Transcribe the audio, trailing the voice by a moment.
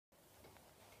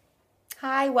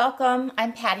Hi, welcome.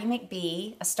 I'm Patty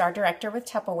Mcbee, a star director with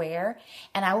Tupperware,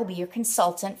 and I will be your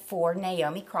consultant for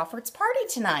Naomi Crawford's party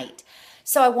tonight.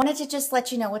 So I wanted to just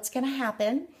let you know what's going to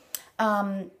happen.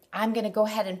 I'm going to go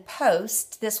ahead and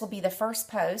post. This will be the first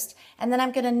post, and then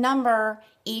I'm going to number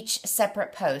each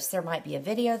separate post. There might be a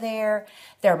video there.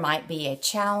 There might be a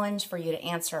challenge for you to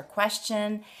answer a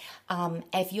question.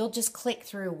 If you'll just click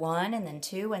through 1 and then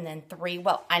 2 and then 3,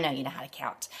 well, I know you know how to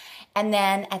count. And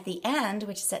then at the end,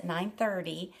 which is at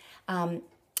 9:30,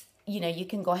 you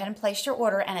can go ahead and place your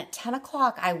order. And at 10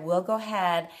 o'clock, I will go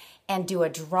ahead and do a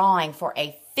drawing for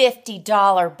a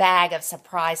 $50 bag of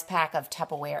surprise pack of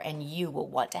Tupperware, and you will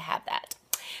want to have that.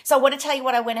 So I want to tell you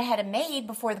what I went ahead and made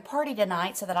before the party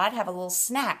tonight so that I'd have a little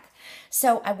snack.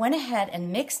 So I went ahead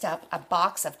and mixed up a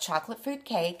box of chocolate food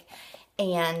cake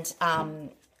and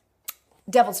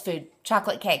Devil's Food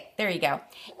chocolate cake. There you go.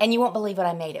 And you won't believe what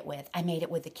I made it with. I made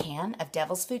it with a can of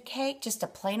Devil's Food cake, just a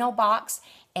plain old box,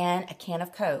 and a can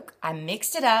of Coke. I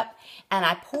mixed it up and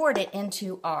I poured it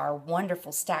into our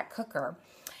wonderful stack cooker,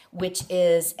 which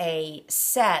is a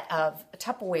set of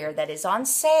Tupperware that is on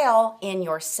sale in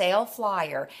your sale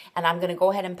flyer. And I'm going to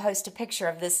go ahead and post a picture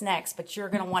of this next, but you're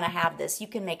going to want to have this. You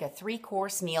can make a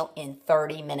 3-course meal in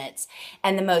 30 minutes.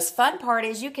 And the most fun part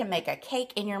is you can make a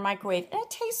cake in your microwave and it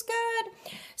tastes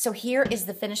good. So here is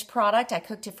the finished product. I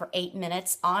cooked it for 8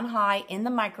 minutes on high in the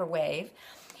microwave.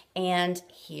 And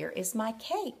here is my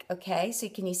cake, okay? So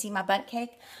can you see my bundt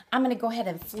cake? I'm going to go ahead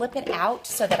and flip it out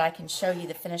so that I can show you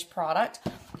the finished product.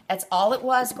 That's all it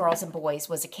was, girls and boys,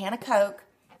 was a can of Coke,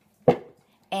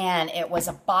 and it was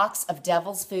a box of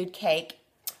Devil's Food cake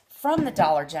from the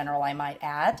Dollar General, I might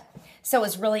add. So it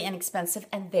was really inexpensive,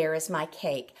 and there is my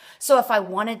cake. So if I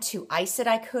wanted to ice it,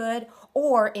 I could,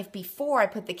 or if before I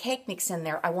put the cake mix in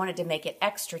there, I wanted to make it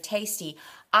extra tasty,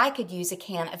 I could use a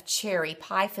can of cherry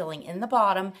pie filling in the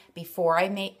bottom before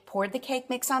I poured the cake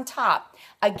mix on top.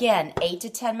 Again, 8 to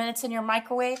 10 minutes in your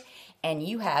microwave, and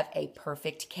you have a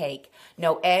perfect cake.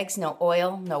 No eggs, no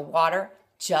oil, no water,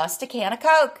 just a can of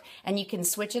Coke. And you can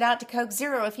switch it out to Coke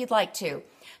Zero if you'd like to.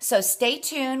 So stay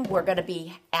tuned. We're going to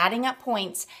be adding up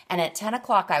points, and at 10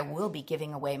 o'clock, I will be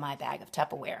giving away my bag of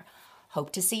Tupperware.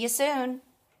 Hope to see you soon.